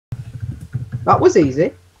That was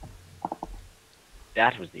easy.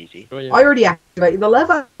 That was easy. Oh, yeah. I already activated the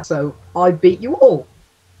lever, so I beat you all.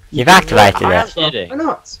 You've activated I am it. Why cheating.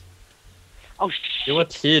 not? Oh You were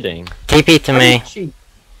shit. cheating. TP to I me. didn't cheat.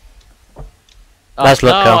 Let's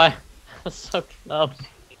look no, up. I was so close.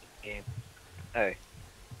 Oh.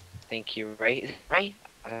 Thank you, Ray. Is it Ray?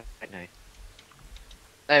 I don't know.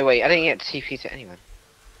 No, wait, I didn't get TP to anyone.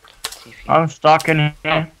 TP. I'm stuck in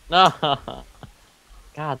here. No.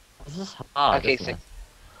 God, this is hard. Okay, isn't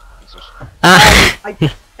so. it? Ah,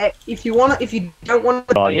 If you don't want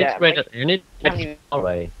to, Oh, You need yeah, to wait. right. You need to wait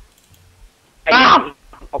away. Ah!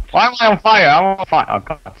 Why am I on fire? I'm on fire. Oh,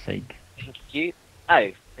 God's sake. Thank you.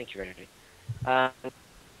 Oh, thank you, Ray. I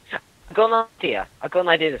got an idea. I got an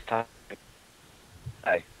idea this time. Oh.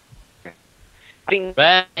 I think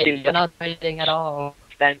Ray, you're not waiting at all.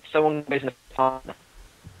 then someone goes in a partner.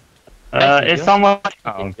 Is someone...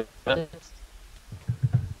 Oh.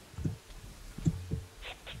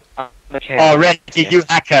 Okay. Oh, Reggie, you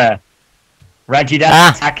hacker. Reggie,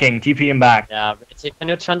 that's hacking. TP him back. Yeah, Richie, can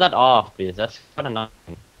you turn that off, please? That's kind of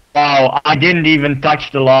annoying. Oh, I didn't even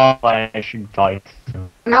touch the lava. I should die.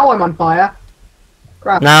 now I'm on fire.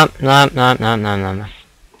 Crap. no, no, no, no, no, no, no.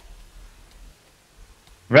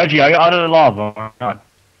 Reggie, are you out of the lava or not?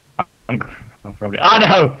 I'm probably... Oh,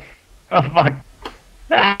 no! Oh, fuck.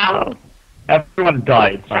 No! Everyone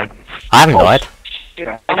died. Like, I haven't died.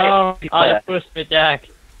 No, I pushed me, Jack.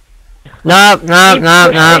 No, no,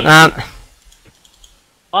 no, no, no.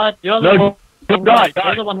 What? You're No, the one. don't die,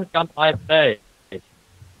 You're the one who got my face.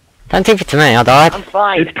 Don't TP to me, I died. I'm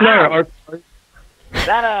fine. it's clear. Ow. Or...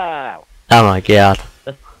 Shut up. Oh my god.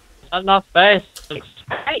 Not enough space.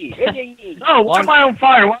 Hey. No, why am I on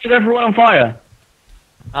fire? Why is everyone on fire?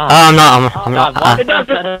 Oh, I'm not, I'm not. God, one step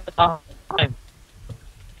at a time.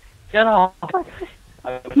 Get off.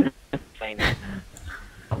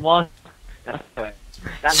 One.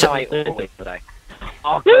 That's So- how I always say.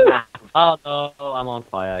 Oh, God. Oh no, I'm on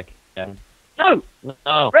fire again. No!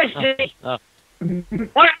 No. Reggie! No.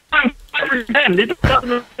 Why am I 5%? It doesn't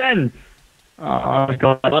make sense. Oh,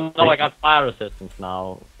 God. Well, no, I got fire resistance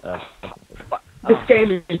now. This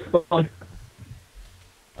game is fun.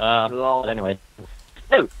 But anyway.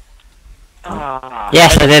 Ah.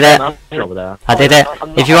 Yes, I did it. Over there. I did it.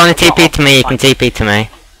 If you want to TP to me, you can TP to me.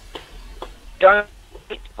 Don't.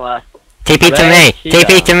 TP to me.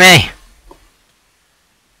 TP to me.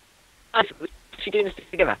 She's doing this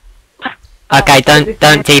together. Okay, don't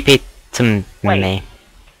TP to me.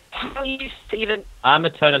 How you even? I'm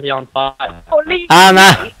eternally on fire. Oh, leave Oh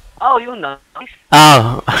no. me. Oh, you're nice.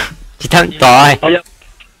 Oh, you don't die. Oh, yeah.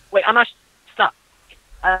 Wait, I'm actually stuck.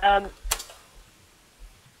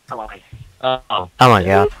 Oh, wait. Oh. Oh my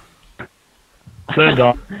god. Turned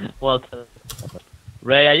off. Well,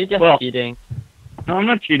 Ray, are you just Well- cheating? No, I'm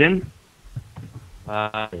not cheating.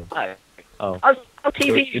 No. Oh. I'll You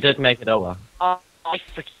TV. did make it over. Oh, I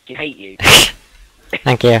freaking hate you.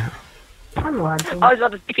 Thank you. I'm lagging. I was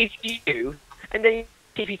about to TP to you, and then you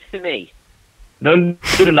TP to me. Don't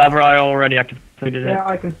do the lever, I already activated it. Yeah,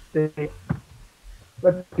 I can see it.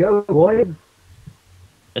 Let's go, boys.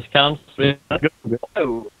 It counts. Let's go.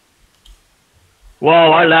 Oh.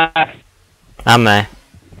 Whoa, I laughed. I'm there.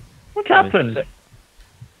 What happened?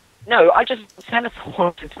 No, I just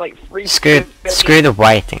teleported like 3 Screw the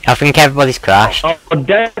waiting. I think everybody's crashed. Oh,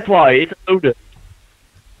 that's why it's loaded.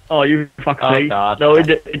 Oh, you fuck's Oh, sake. God. No,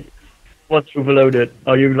 it was overloaded.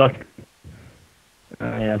 Oh, you lost.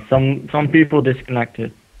 Yeah, some people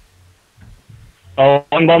disconnected. Oh,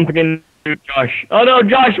 I'm bumping into Josh. Oh no,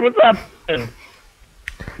 Josh, what's up?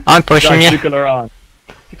 I'm pushing Josh, you. circle around.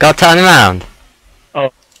 Go turn around.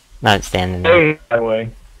 Oh. No, it's standing there. Oh, my way.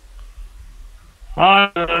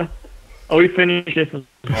 Oh, we finished this. Oh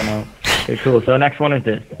no. Okay, cool. So next one is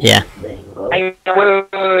this. Yeah. Hey,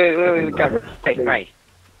 wait, go. Hey, right.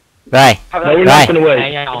 Right. Have No, we're a not Right. gonna wait.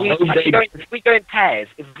 Hang on. if we go in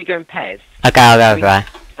pairs, Okay, I'll go right.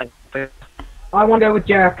 I want to go with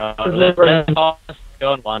Jack. Let's all just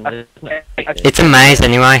go in one. It's a maze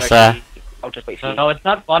anyway, so. I'll just wait for you. No, it's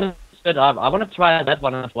not one. Split up. I want to try that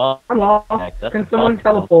one as well. I'm lost. That's Can someone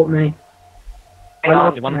possible. teleport me? I Hang on,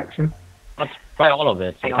 lost you want- connection. Let's try all of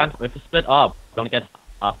it. Hang We on. can't. If we split up, we're gonna get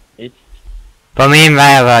half each. But me and Ray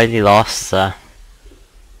have already lost, so.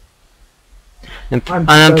 And I'm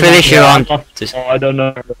I'm so pretty lucky. sure I'm Oh, just. I don't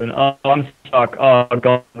know. Oh, I'm stuck. Oh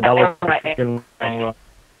god, that was fucking wrong.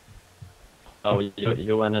 Oh,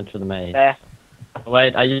 you went into the maze. There.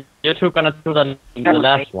 Wait, are you two gonna do the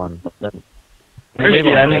last one? Then Here's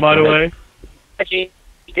the end, by the way. Reggie,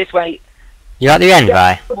 this way. You at the end,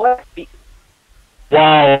 Ray?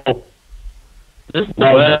 Wow. This is the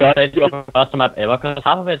No, worst God. first map ever, because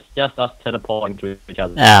half of it's just us teleporting to each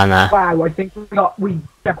other. Oh no. Wow, I think we got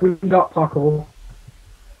parkour.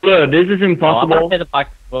 Look, this is Oh, I'm gonna impossible. play the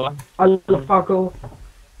back door. I love parkour.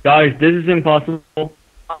 Guys, this is impossible.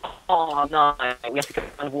 Oh no, we have to go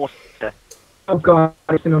underwater. Oh god,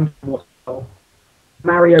 it's an underwater.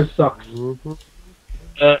 Mario sucks.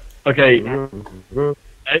 Okay.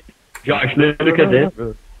 Hey, Josh, look at this.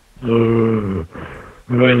 Some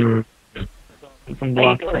Hey,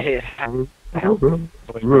 blocks. you wanna hear?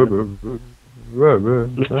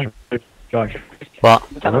 Josh. What?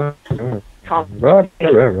 Can't.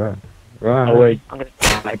 Oh wait, I'm gonna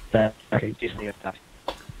like that. do some new stuff.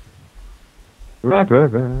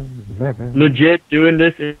 Legit doing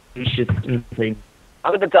this is shit insane.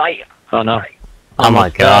 I'm gonna die. Oh no. Oh my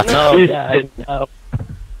god. No, Please. yeah, no.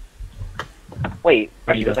 Wait,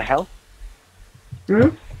 There you what go. the hell? Hmm?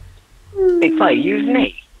 Big play, use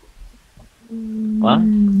me. What?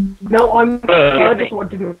 No, I just didn't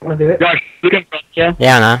want to do it. Josh, look in front, yeah?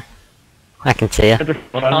 Yeah, I know. I can see you. At the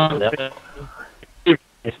What's down front. there?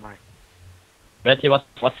 It's mine. Betty, what's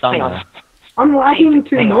down Hang there? on. I'm lagging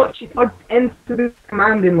too Hang on. much. I entered this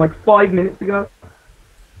command in like 5 minutes ago.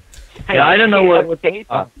 Hang Yeah, on. I don't know what- Can you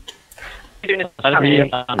doing this? I don't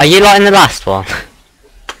see Are you like in the last one?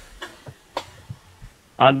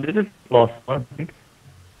 This is lost one, I think.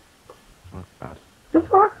 The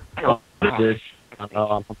fuck? Hang on. This.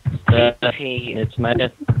 It's made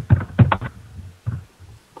it.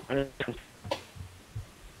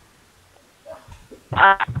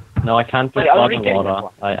 Ah, No, I can't do Wait, I already floating did water.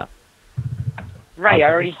 this Ray, I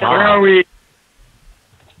already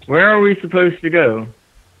Where are we supposed to go?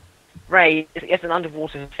 Ray, it's an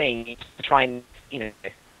underwater thing to try and, you know,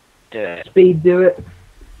 do it. Speed do it.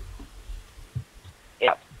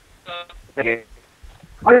 Yeah. Okay.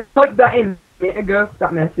 I typed that in a minute ago,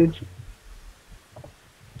 that message.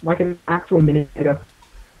 Like an actual minute ago.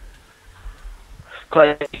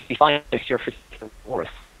 Cause you find if you're freaking walrus.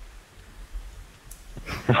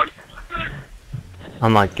 Oh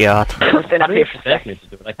my god. Stand up here for a Expect second. me to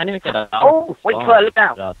do it. I can't even get out. Oh, wait, Claire, look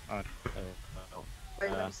down. Wait,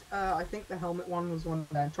 I think the helmet one was one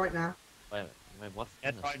down. Try it now. Wait, what's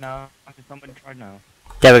Yeah, this? try now. Somebody try now.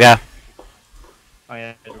 There we go. Oh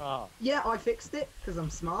yeah, Oh, Yeah, I fixed it, because I'm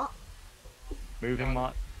smart. moving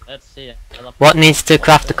mark. let's see it. What needs to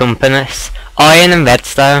craft the compass? Iron and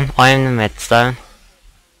redstone. Iron and redstone.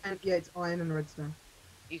 And yeah, it's iron and redstone.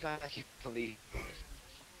 You guys can believe.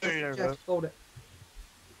 Just hold it.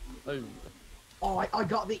 Oh, Oh, I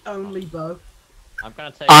got the only bow. I'm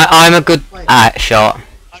gonna take. I'm a good shot.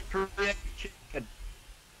 I create chicken.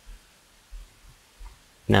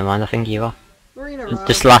 Never mind, I think you are. 3 in a row.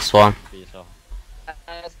 Just last one. So,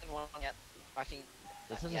 That's the one yet. I think.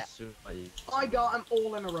 this is Yeah. super easy. I got them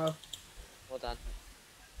all in a row. Well done.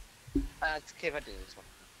 It's okay if I do this one.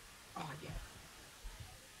 Oh, yeah.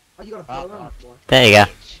 Oh, you gotta throw them off one. There you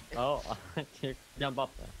go. Oh, you jump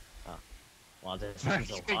up there. Oh. Well, this is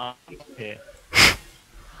so hard. Yeah.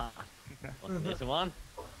 What's this one?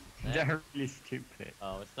 They're really stupid.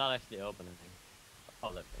 Oh, it's not actually opening. Oh,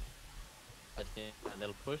 let me. Let's get a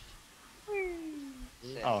little push.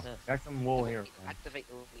 Oh, there's some wool here. Activate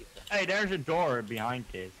the lever. Hey, there's a door behind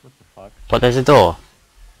this. What the fuck? But there's a door.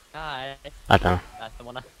 Hi. I don't know. That's the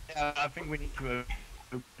one. I think we need to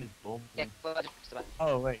open this door. Yeah, well, I just pressed the button.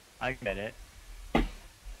 Oh wait, I get it.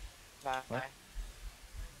 Bye. What?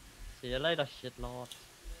 See you later, shitlord.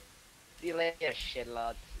 See you later, shit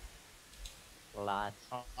lad. Lads.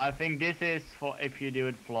 I think this is for if you do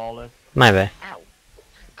it flawless. Maybe. Ow.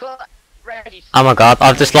 Cool. Ready. Oh my god,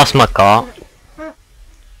 I've just lost my car.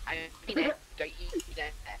 I mean it. Don't you dare.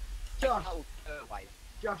 Josh, Oh, why?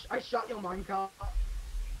 Josh, I shot your minecart.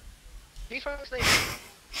 Who's trying to sleep?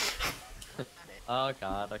 Oh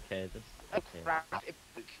god, okay, this. Oh, Okay. crap. It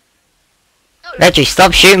broke. Reggie,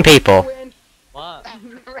 stop shooting people. Win. What?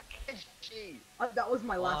 Reggie. That was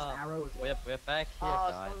my last Wow. arrow. as well. We're back here, Oh,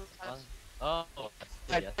 guys. sometimes- Oh,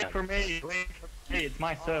 Hey, yes, wait for me. Wait for me. It's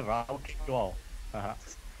my server. I'll kick you all.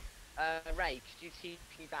 Ray, could you teach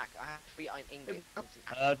me back? I have 3 iron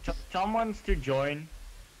ingots. Someone's to join.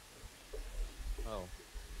 Oh.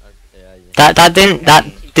 Okay, yeah.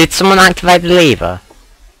 That did someone activate the lever?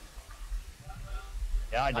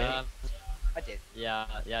 Yeah, I did. I did. Yeah,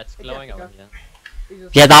 it's glowing over here. He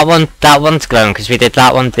just- Yeah, that one's glowing because we did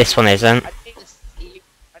that one. This one isn't. I don't even see.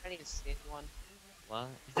 I don't even see anyone. What?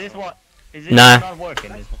 Is this what? Is this No. not working?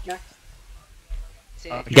 Let's, next.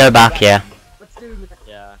 See Okay. Go back, yeah. Let's do the next.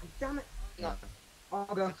 Yeah. Damn it. No. I'll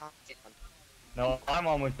I go. can't see anyone. No, I'm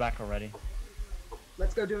almost back already.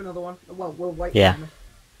 Let's go do another one. Well, we'll wait. Yeah.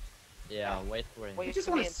 For Yeah, wait for him. Wait. You just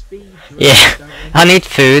want to speed through, Yeah. don't you? I need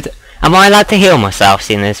food. Am I allowed to heal myself,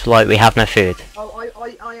 seeing as like we have no food? Oh,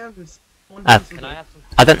 I am. Can I have some?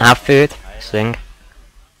 I don't have food. Swing.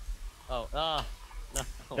 Oh, no.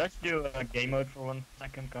 Just do a game mode for 1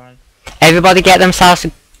 second, guys. Everybody get themselves.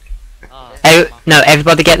 Ah, No,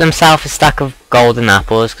 everybody get themselves a stack of golden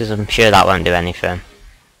apples, because I'm sure that won't do anything.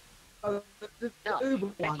 Oh, the Uber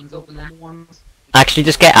ones or the normal ones. Actually,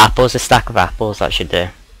 just get apples. A stack of apples. That should do.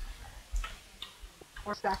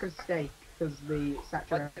 Or a stack of steak, because the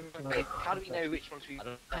saturation. Wait, how do we know which ones we...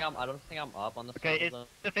 I don't think I'm up on the Okay, is server.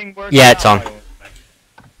 the thing working? Yeah, it's now?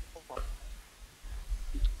 on.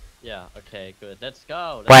 Yeah, okay, good. Let's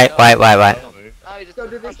go. Wait. Oh, just Go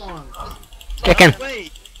do this one. Chicken.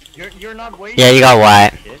 Wait, you're not waiting. Yeah, you got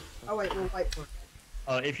white. Oh wait, we'll wait for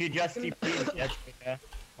If you just TP, yes, yeah.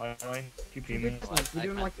 Why TP me? this one. We're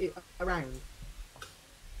doing like it around.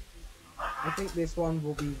 I think this one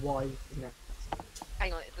will be wise next.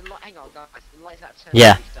 hang on, hang on, guys. The lights out turn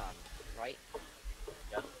Yeah. done, right?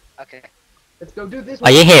 Yep. Okay. Let's go do this Are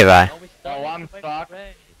one. you here, right? Oh, we Oh, I'm Wait, stuck.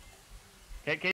 wait. Can